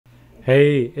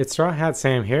Hey, it's Straw Hat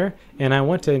Sam here, and I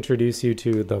want to introduce you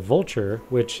to the Vulture,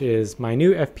 which is my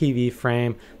new FPV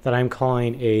frame that I'm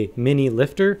calling a mini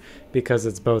lifter because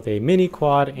it's both a mini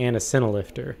quad and a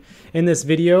Cinelifter. In this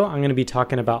video, I'm going to be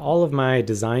talking about all of my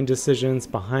design decisions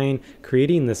behind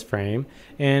creating this frame,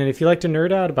 and if you like to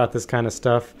nerd out about this kind of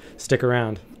stuff, stick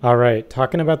around. Alright,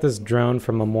 talking about this drone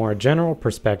from a more general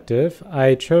perspective,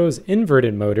 I chose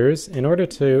inverted motors in order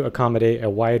to accommodate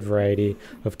a wide variety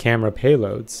of camera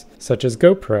payloads, such as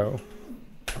GoPro,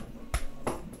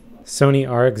 Sony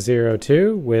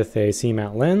RX02 with a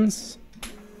C-mount lens,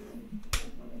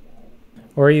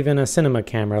 or even a cinema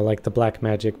camera like the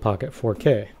Blackmagic Pocket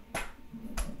 4K.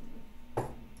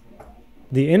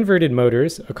 The inverted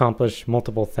motors accomplish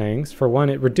multiple things. For one,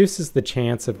 it reduces the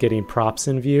chance of getting props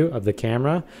in view of the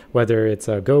camera, whether it's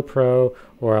a GoPro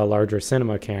or a larger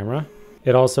cinema camera.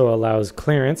 It also allows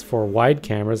clearance for wide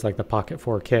cameras like the Pocket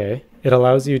 4K. It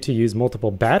allows you to use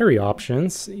multiple battery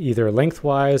options, either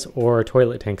lengthwise or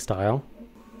toilet tank style.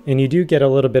 And you do get a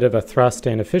little bit of a thrust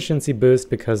and efficiency boost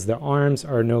because the arms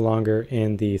are no longer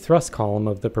in the thrust column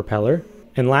of the propeller.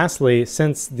 And lastly,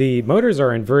 since the motors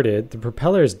are inverted, the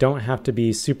propellers don't have to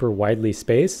be super widely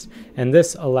spaced, and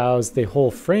this allows the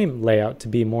whole frame layout to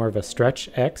be more of a stretch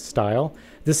X style.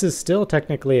 This is still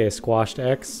technically a squashed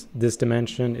X. This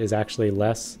dimension is actually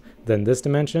less than this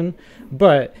dimension,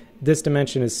 but this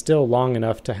dimension is still long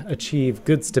enough to achieve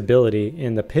good stability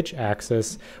in the pitch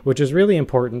axis, which is really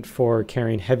important for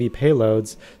carrying heavy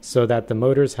payloads so that the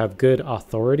motors have good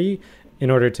authority in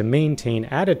order to maintain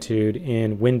attitude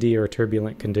in windy or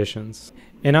turbulent conditions.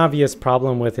 An obvious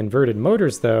problem with inverted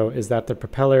motors, though, is that the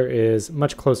propeller is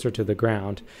much closer to the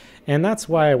ground, and that's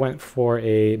why I went for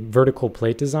a vertical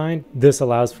plate design. This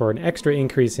allows for an extra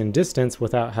increase in distance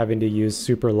without having to use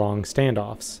super long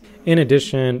standoffs. In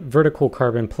addition, vertical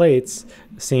carbon plates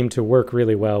seem to work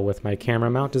really well with my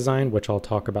camera mount design, which I'll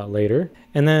talk about later.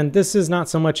 And then this is not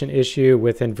so much an issue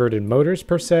with inverted motors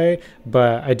per se,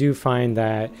 but I do find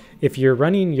that if you're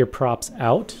running your props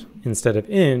out instead of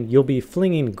in, you'll be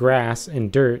flinging grass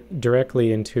and dirt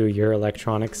directly into your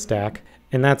electronics stack.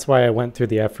 And that's why I went through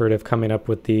the effort of coming up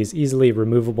with these easily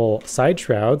removable side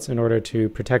shrouds in order to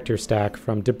protect your stack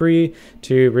from debris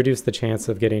to reduce the chance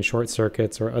of getting short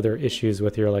circuits or other issues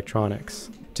with your electronics.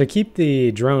 To keep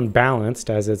the drone balanced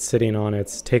as it's sitting on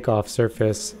its takeoff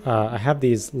surface, I have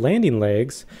these landing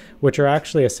legs, which are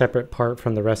actually a separate part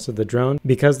from the rest of the drone.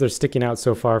 Because they're sticking out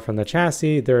so far from the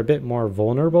chassis, they're a bit more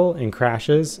vulnerable in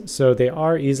crashes, so they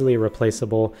are easily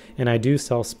replaceable, and I do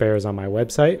sell spares on my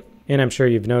website. And I'm sure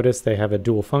you've noticed they have a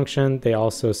dual function. They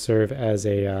also serve as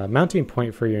a mounting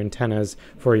point for your antennas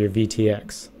for your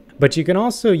VTX. But you can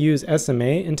also use SMA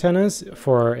antennas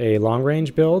for a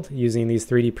long-range build using these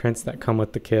 3D prints that come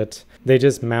with the kit. They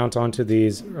just mount onto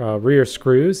these rear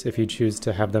screws if you choose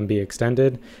to have them be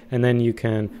extended, and then you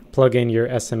can plug in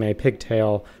your SMA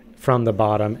pigtail from the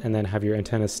bottom and then have your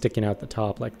antennas sticking out the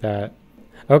top like that.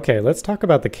 Okay, let's talk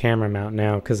about the camera mount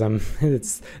now because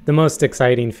it's the most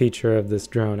exciting feature of this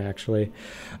drone actually.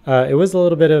 It was a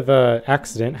little bit of an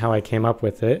accident how I came up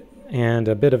with it, and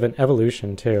a bit of an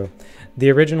evolution too.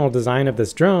 The original design of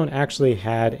this drone actually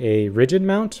had a rigid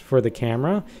mount for the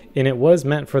camera, and it was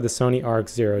meant for the Sony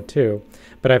RX02,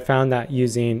 but I found that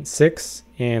using 6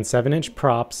 and 7-inch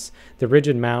props, the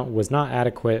rigid mount was not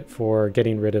adequate for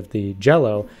getting rid of the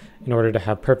jello in order to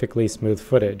have perfectly smooth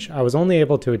footage. I was only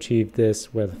able to achieve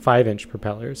this with 5-inch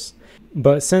propellers.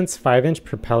 But since 5-inch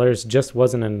propellers just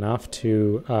wasn't enough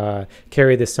to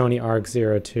carry the Sony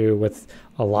RX02 with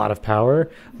a lot of power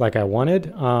like I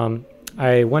wanted,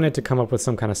 I wanted to come up with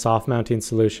some kind of soft mounting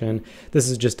solution. This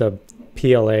is just a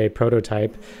PLA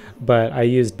prototype, but I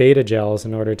used beta gels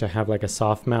in order to have like a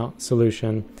soft mount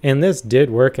solution. And this did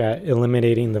work at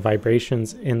eliminating the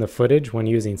vibrations in the footage when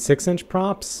using 6-inch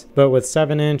props, but with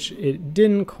 7-inch, it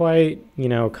didn't quite,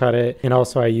 cut it. And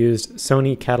also I used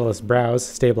Sony Catalyst Browse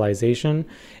stabilization,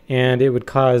 and it would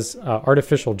cause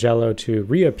artificial jello to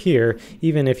reappear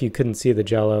even if you couldn't see the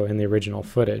jello in the original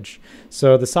footage.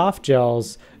 So the soft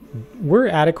gels were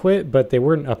adequate, but they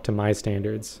weren't up to my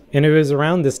standards. And it was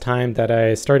around this time that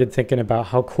I started thinking about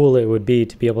how cool it would be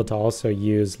to be able to also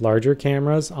use larger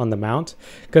cameras on the mount,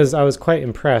 because I was quite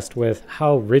impressed with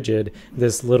how rigid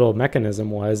this little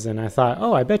mechanism was, and I thought,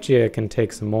 oh, I bet you it can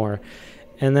take some more.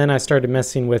 And then I started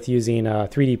messing with using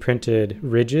 3D printed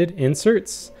rigid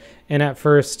inserts, and at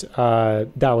first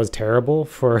that was terrible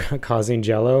for causing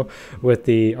jello with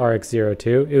the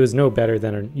RX02. It was no better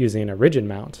than using a rigid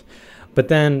mount. But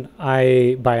then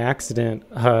I, by accident,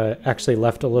 actually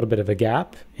left a little bit of a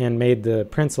gap and made the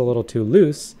prints a little too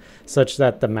loose, such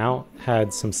that the mount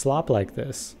had some slop like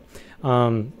this.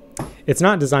 It's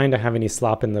not designed to have any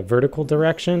slop in the vertical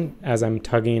direction. As I'm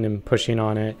tugging and pushing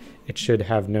on it, it should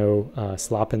have no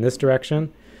slop in this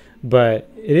direction, but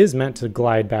it is meant to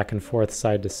glide back and forth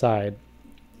side to side.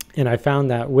 And I found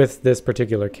that with this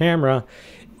particular camera,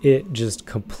 it just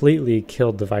completely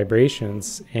killed the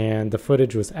vibrations, and the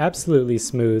footage was absolutely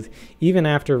smooth. Even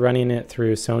after running it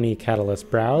through Sony Catalyst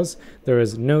Browse, there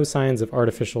was no signs of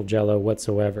artificial jello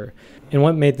whatsoever. And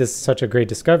what made this such a great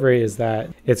discovery is that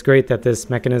it's great that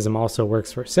this mechanism also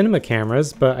works for cinema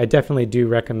cameras, but I definitely do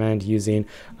recommend using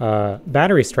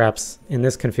battery straps in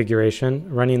this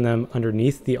configuration, running them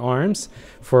underneath the arms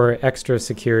for extra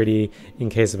security in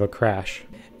case of a crash.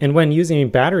 And when using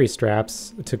battery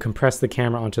straps to compress the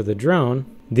camera onto the drone,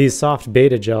 these soft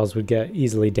beta gels would get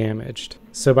easily damaged.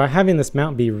 So by having this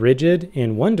mount be rigid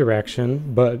in one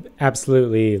direction, but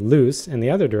absolutely loose in the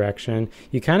other direction,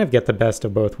 you kind of get the best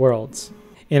of both worlds.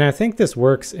 And I think this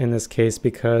works in this case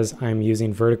because I'm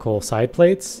using vertical side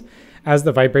plates. As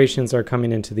the vibrations are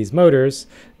coming into these motors,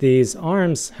 these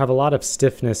arms have a lot of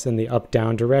stiffness in the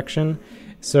up-down direction.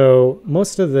 So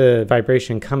most of the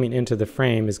vibration coming into the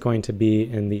frame is going to be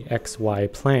in the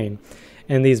XY plane.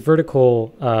 And these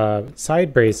vertical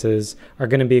side braces are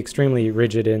going to be extremely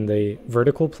rigid in the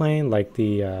vertical plane, like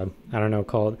the,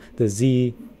 called the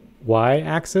ZY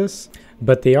axis.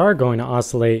 But they are going to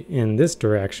oscillate in this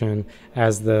direction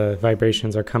as the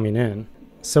vibrations are coming in.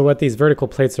 So what these vertical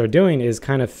plates are doing is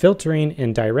kind of filtering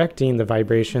and directing the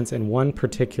vibrations in one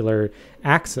particular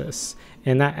axis.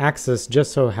 And that axis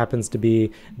just so happens to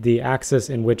be the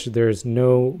axis in which there's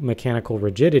no mechanical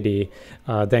rigidity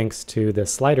thanks to the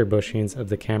slider bushings of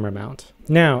the camera mount.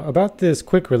 Now, about this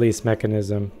quick release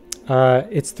mechanism.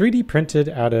 It's 3D printed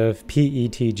out of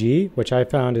PETG, which I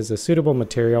found is a suitable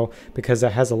material because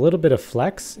it has a little bit of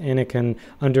flex and it can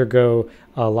undergo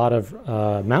a lot of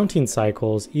mounting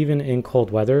cycles even in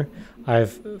cold weather.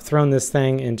 I've thrown this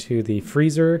thing into the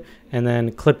freezer and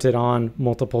then clipped it on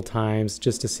multiple times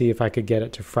just to see if I could get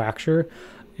it to fracture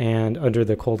and under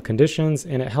the cold conditions,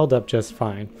 and it held up just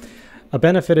fine. A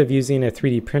benefit of using a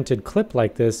 3D printed clip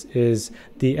like this is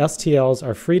the STLs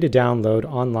are free to download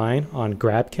online on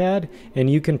GrabCAD, and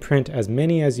you can print as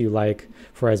many as you like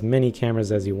for as many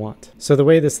cameras as you want. So the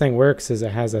way this thing works is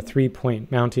it has a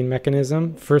 3-point mounting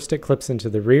mechanism. First it clips into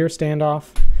the rear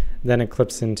standoff, then it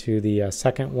clips into the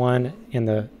second one, and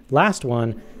the last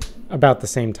one about the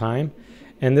same time.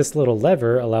 And this little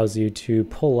lever allows you to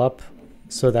pull up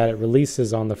so that it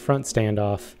releases on the front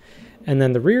standoff. And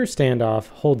then the rear standoff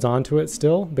holds onto it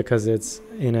still because it's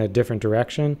in a different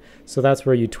direction. So that's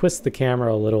where you twist the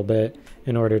camera a little bit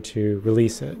in order to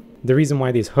release it. The reason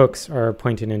why these hooks are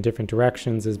pointing in different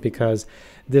directions is because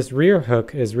this rear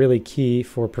hook is really key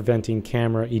for preventing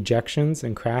camera ejections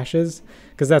and crashes,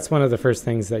 because that's one of the first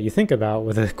things that you think about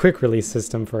with a quick release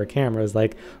system for a camera is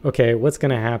like, okay, what's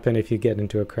going to happen if you get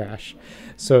into a crash?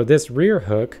 So this rear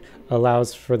hook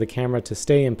allows for the camera to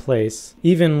stay in place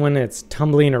even when it's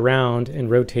tumbling around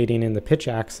and rotating in the pitch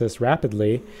axis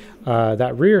rapidly.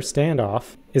 That rear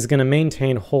standoff is going to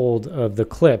maintain hold of the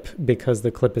clip because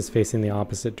the clip is facing the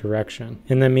opposite direction.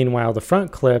 And then meanwhile, the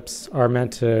front clips are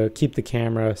meant to keep the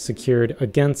camera secured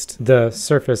against the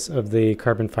surface of the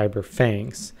carbon fiber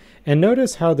fangs. And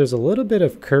notice how there's a little bit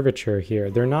of curvature here.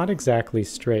 They're not exactly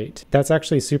straight. That's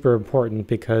actually super important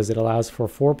because it allows for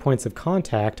 4 points of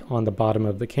contact on the bottom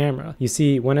of the camera. You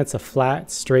see, when it's a flat,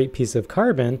 straight piece of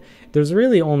carbon, there's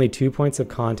really only 2 points of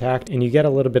contact, and you get a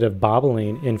little bit of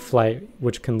bobbling in flight,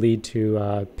 which can lead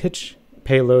to pitch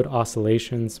payload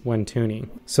oscillations when tuning.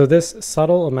 So this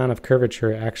subtle amount of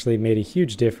curvature actually made a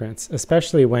huge difference,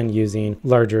 especially when using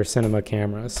larger cinema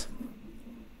cameras.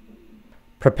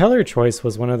 Propeller choice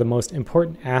was one of the most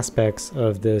important aspects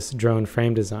of this drone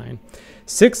frame design.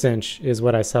 6-inch is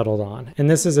what I settled on, and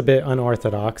this is a bit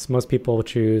unorthodox. Most people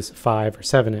choose 5 or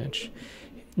 7-inch.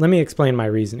 Let me explain my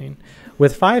reasoning.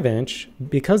 With 5-inch,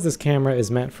 because this camera is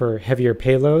meant for heavier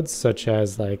payloads, such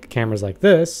as like cameras like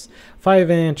this,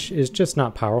 5-inch is just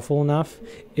not powerful enough.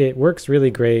 It works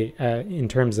really great in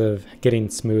terms of getting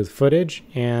smooth footage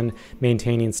and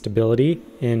maintaining stability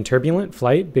in turbulent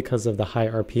flight because of the high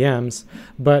RPMs,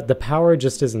 but the power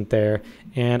just isn't there,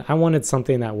 and I wanted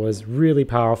something that was really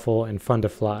powerful and fun to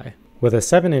fly. With a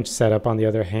 7-inch setup, on the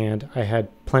other hand, I had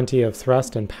plenty of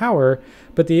thrust and power,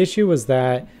 but the issue was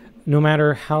that no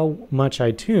matter how much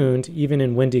I tuned, even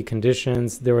in windy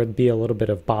conditions, there would be a little bit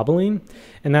of bobbling.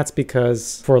 And that's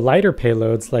because for lighter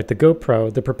payloads like the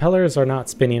GoPro, the propellers are not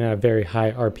spinning at a very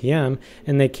high RPM,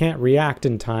 and they can't react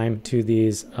in time to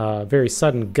these very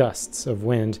sudden gusts of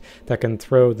wind that can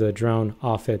throw the drone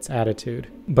off its attitude.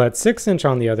 But 6-inch,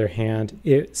 on the other hand,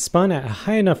 it spun at a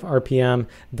high enough RPM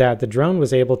that the drone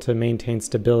was able to maintain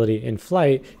stability in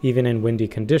flight, even in windy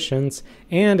conditions,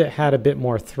 and it had a bit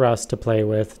more thrust to play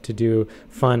with to do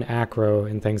fun acro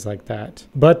and things like that.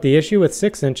 But the issue with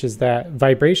 6-inch is that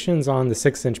vibrations on the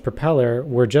 6-inch propeller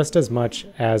were just as much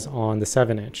as on the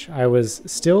 7-inch. I was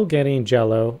still getting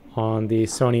jello on the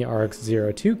Sony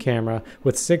RX02 camera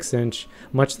with 6-inch,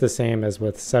 much the same as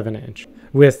with 7-inch.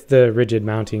 With the rigid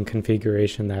mounting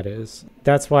configuration, that is.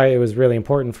 That's why it was really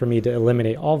important for me to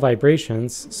eliminate all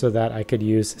vibrations so that I could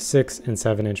use 6 and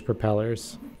 7-inch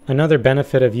propellers. Another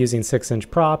benefit of using 6-inch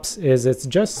props is it's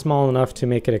just small enough to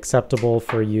make it acceptable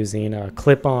for using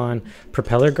clip-on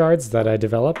propeller guards that I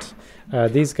developed.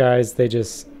 These guys, they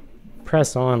just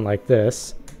press on like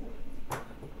this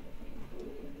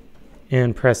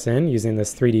and press in using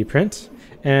this 3D print.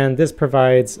 And this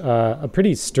provides a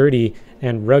pretty sturdy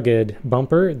and rugged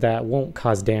bumper that won't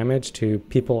cause damage to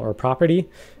people or property.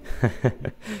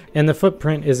 And the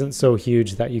footprint isn't so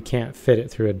huge that you can't fit it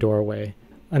through a doorway.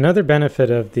 Another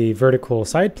benefit of the vertical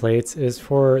side plates is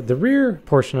for the rear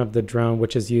portion of the drone,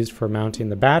 which is used for mounting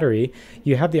the battery,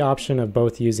 you have the option of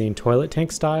both using toilet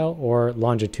tank style or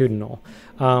longitudinal.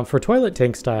 For toilet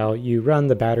tank style, you run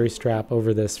the battery strap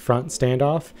over this front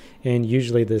standoff, and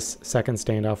usually this second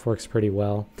standoff works pretty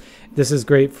well. This is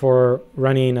great for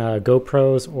running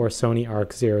GoPros or Sony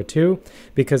RX02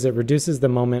 because it reduces the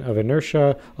moment of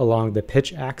inertia along the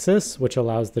pitch axis, which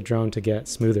allows the drone to get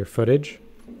smoother footage.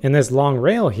 And this long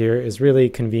rail here is really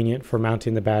convenient for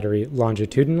mounting the battery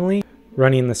longitudinally,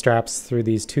 running the straps through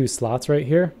these two slots right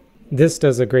here. This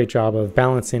does a great job of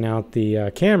balancing out the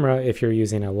camera if you're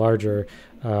using a larger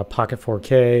Pocket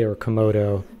 4K or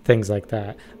Komodo, things like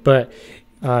that. But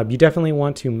you definitely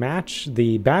want to match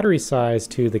the battery size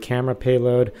to the camera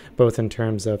payload, both in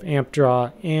terms of amp draw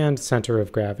and center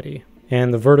of gravity.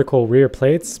 And the vertical rear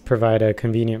plates provide a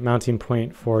convenient mounting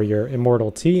point for your Immortal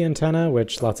T antenna,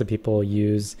 which lots of people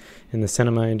use in the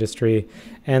cinema industry.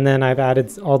 And then I've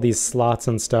added all these slots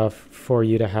and stuff for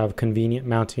you to have convenient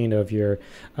mounting of your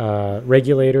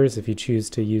regulators if you choose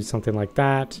to use something like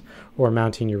that, or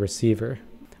mounting your receiver.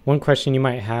 One question you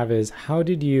might have is, how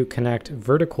did you connect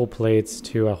vertical plates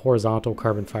to a horizontal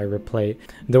carbon fiber plate?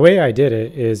 The way I did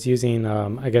it is using,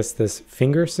 I guess, this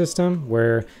finger system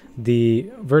where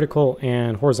the vertical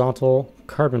and horizontal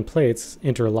carbon plates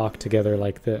interlock together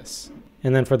like this.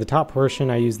 And then for the top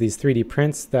portion, I use these 3D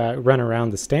prints that run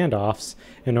around the standoffs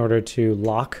in order to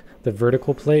lock the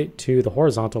vertical plate to the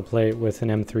horizontal plate with an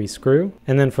M3 screw.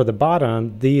 And then for the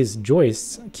bottom, these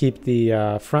joists keep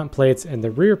the front plates and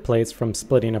the rear plates from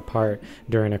splitting apart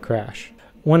during a crash.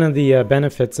 One of the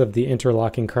benefits of the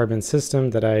interlocking carbon system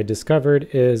that I discovered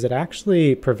is it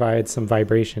actually provides some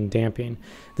vibration damping.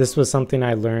 This was something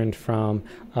I learned from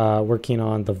working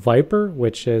on the Viper,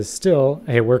 which is still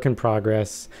a work in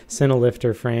progress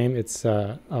Cinelifter frame. It's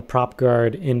a prop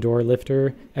guard indoor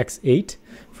lifter X8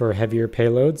 for heavier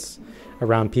payloads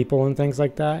around people and things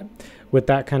like that. With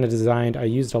that kind of design, I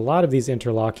used a lot of these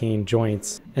interlocking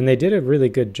joints, and they did a really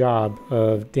good job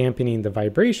of dampening the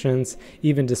vibrations,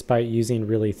 even despite using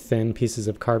really thin pieces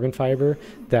of carbon fiber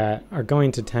that are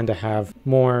going to tend to have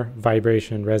more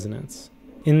vibration resonance.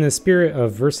 In the spirit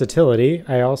of versatility,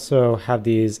 I also have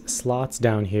these slots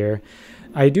down here.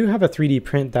 I do have a 3D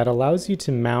print that allows you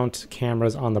to mount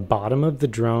cameras on the bottom of the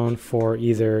drone for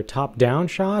either top-down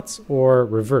shots or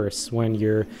reverse when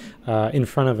you're in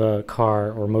front of a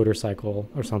car or motorcycle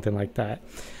or something like that.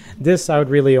 This I would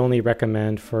really only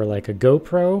recommend for like a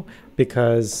GoPro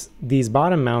because these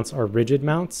bottom mounts are rigid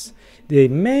mounts. They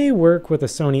may work with a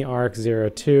Sony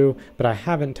RX02, but I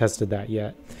haven't tested that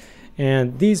yet.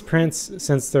 And these prints,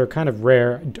 since they're kind of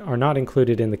rare, are not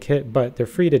included in the kit, but they're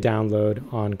free to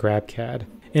download on GrabCAD.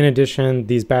 In addition,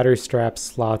 these battery strap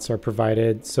slots are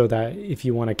provided so that if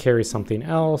you want to carry something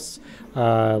else,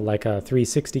 like a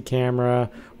 360 camera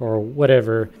or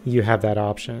whatever, you have that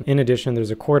option. In addition,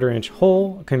 there's a 1/4-inch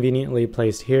hole conveniently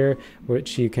placed here,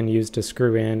 which you can use to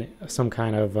screw in some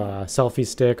kind of selfie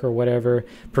stick or whatever,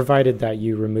 provided that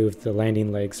you remove the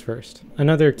landing legs first.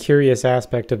 Another curious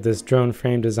aspect of this drone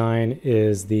frame design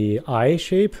is the eye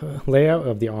shape layout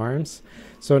of the arms.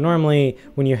 So normally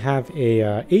when you have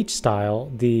a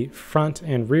H-style, the front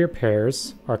and rear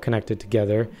pairs are connected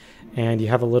together, and you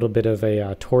have a little bit of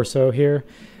a torso here.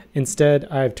 Instead,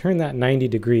 I've turned that 90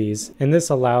 degrees, and this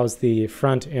allows the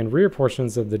front and rear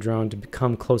portions of the drone to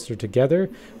become closer together,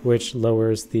 which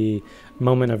lowers the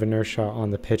moment of inertia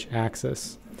on the pitch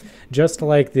axis. Just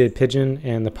like the Pigeon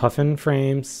and the Puffin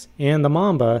frames and the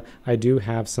Mamba, I do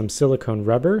have some silicone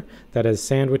rubber that is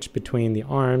sandwiched between the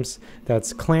arms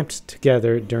that's clamped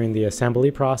together during the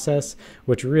assembly process,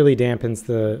 which really dampens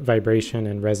the vibration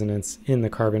and resonance in the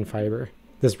carbon fiber.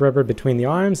 This rubber between the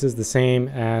arms is the same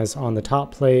as on the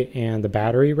top plate and the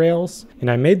battery rails. And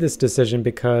I made this decision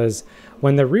because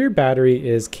when the rear battery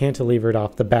is cantilevered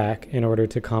off the back in order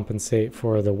to compensate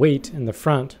for the weight in the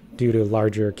front due to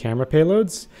larger camera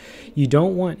payloads, you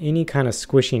don't want any kind of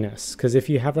squishiness, because if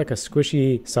you have like a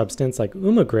squishy substance like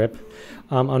grip,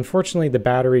 unfortunately the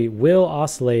battery will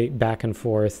oscillate back and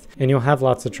forth and you'll have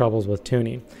lots of troubles with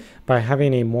tuning. By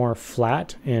having a more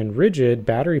flat and rigid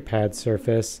battery pad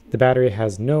surface, the battery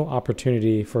has no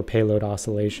opportunity for payload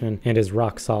oscillation and is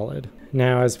rock solid.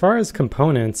 Now, as far as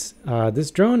components,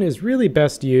 this drone is really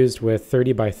best used with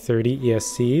 30 by 30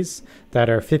 ESCs that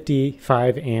are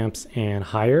 55 amps and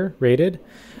higher rated.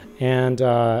 And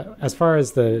as far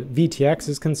as the VTX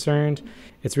is concerned,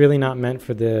 it's really not meant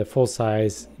for the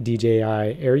full-size DJI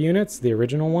Air units, the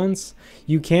original ones.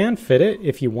 You can fit it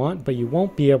if you want, but you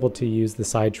won't be able to use the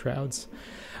side shrouds.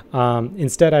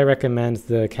 Instead, I recommend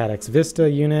the Caddx Vista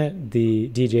unit, the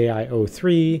DJI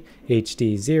O3,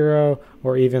 HD0,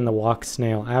 or even the Walk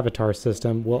Snail Avatar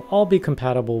system will all be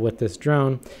compatible with this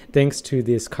drone thanks to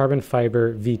this carbon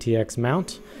fiber VTX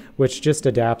mount, which just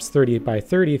adapts 30 by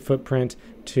 30 footprint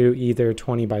to either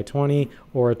 20 by 20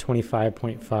 or a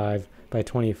 25.5 by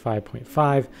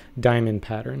 25.5 diamond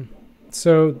pattern.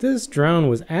 So this drone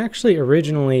was actually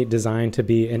originally designed to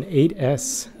be an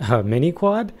 8S mini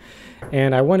quad,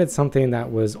 and I wanted something that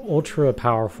was ultra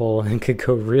powerful and could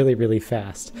go really, really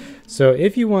fast. So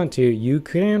if you want to, you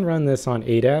can run this on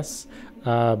 8S,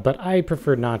 but I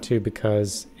preferred not to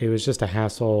because it was just a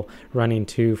hassle running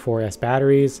two 4S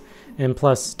batteries, and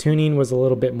plus tuning was a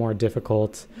little bit more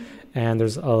difficult, and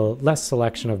there's a less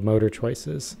selection of motor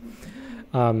choices.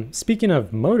 Speaking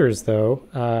of motors though,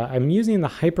 I'm using the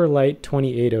Hyperlight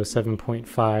 2807.5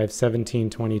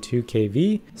 1722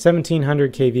 kV.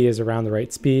 1700 kV is around the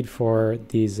right speed for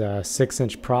these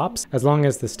 6-inch props, as long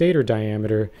as the stator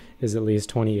diameter is at least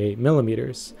 28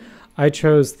 millimeters. I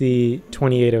chose the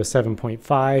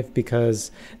 2807.5 because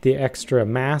the extra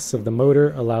mass of the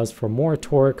motor allows for more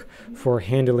torque for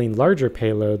handling larger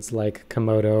payloads like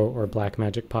Komodo or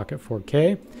Blackmagic Pocket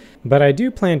 4K. But I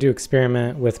do plan to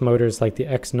experiment with motors like the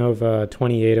Xnova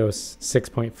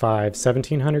 2806.5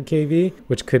 1700 kV,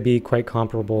 which could be quite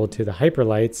comparable to the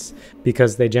Hyperlights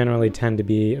because they generally tend to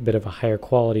be a bit of a higher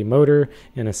quality motor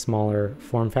in a smaller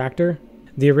form factor.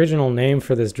 The original name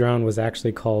for this drone was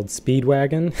actually called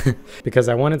Speedwagon because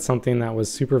I wanted something that was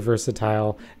super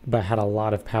versatile but had a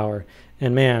lot of power.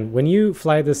 And man, when you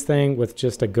fly this thing with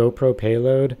just a GoPro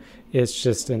payload, it's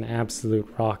just an absolute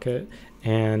rocket.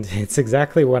 And it's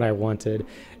exactly what I wanted.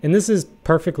 And this is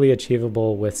perfectly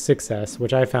achievable with 6S,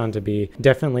 which I found to be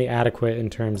definitely adequate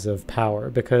in terms of power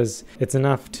because it's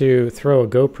enough to throw a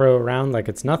GoPro around like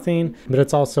it's nothing, but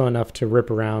it's also enough to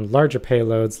rip around larger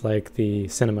payloads like the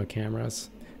cinema cameras.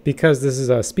 Because this is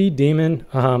a speed demon,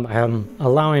 I'm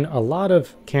allowing a lot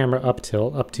of camera up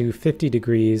tilt, up to 50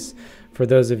 degrees, for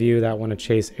those of you that want to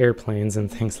chase airplanes and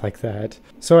things like that.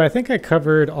 So I think I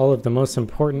covered all of the most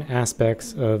important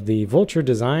aspects of the Vulture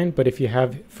design, but if you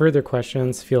have further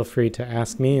questions, feel free to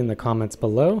ask me in the comments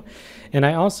below. And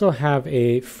I also have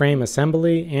a frame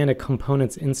assembly and a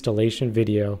components installation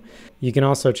video. You can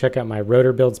also check out my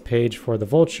rotor builds page for the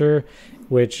Vulture,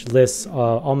 which lists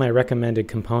all my recommended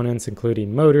components,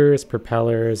 including motors,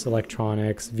 propellers,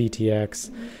 electronics,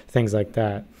 VTX, things like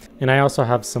that. And I also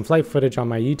have some flight footage on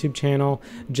my YouTube channel.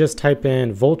 Just type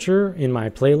in Vulture in my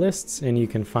playlists and you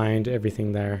can find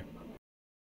everything there.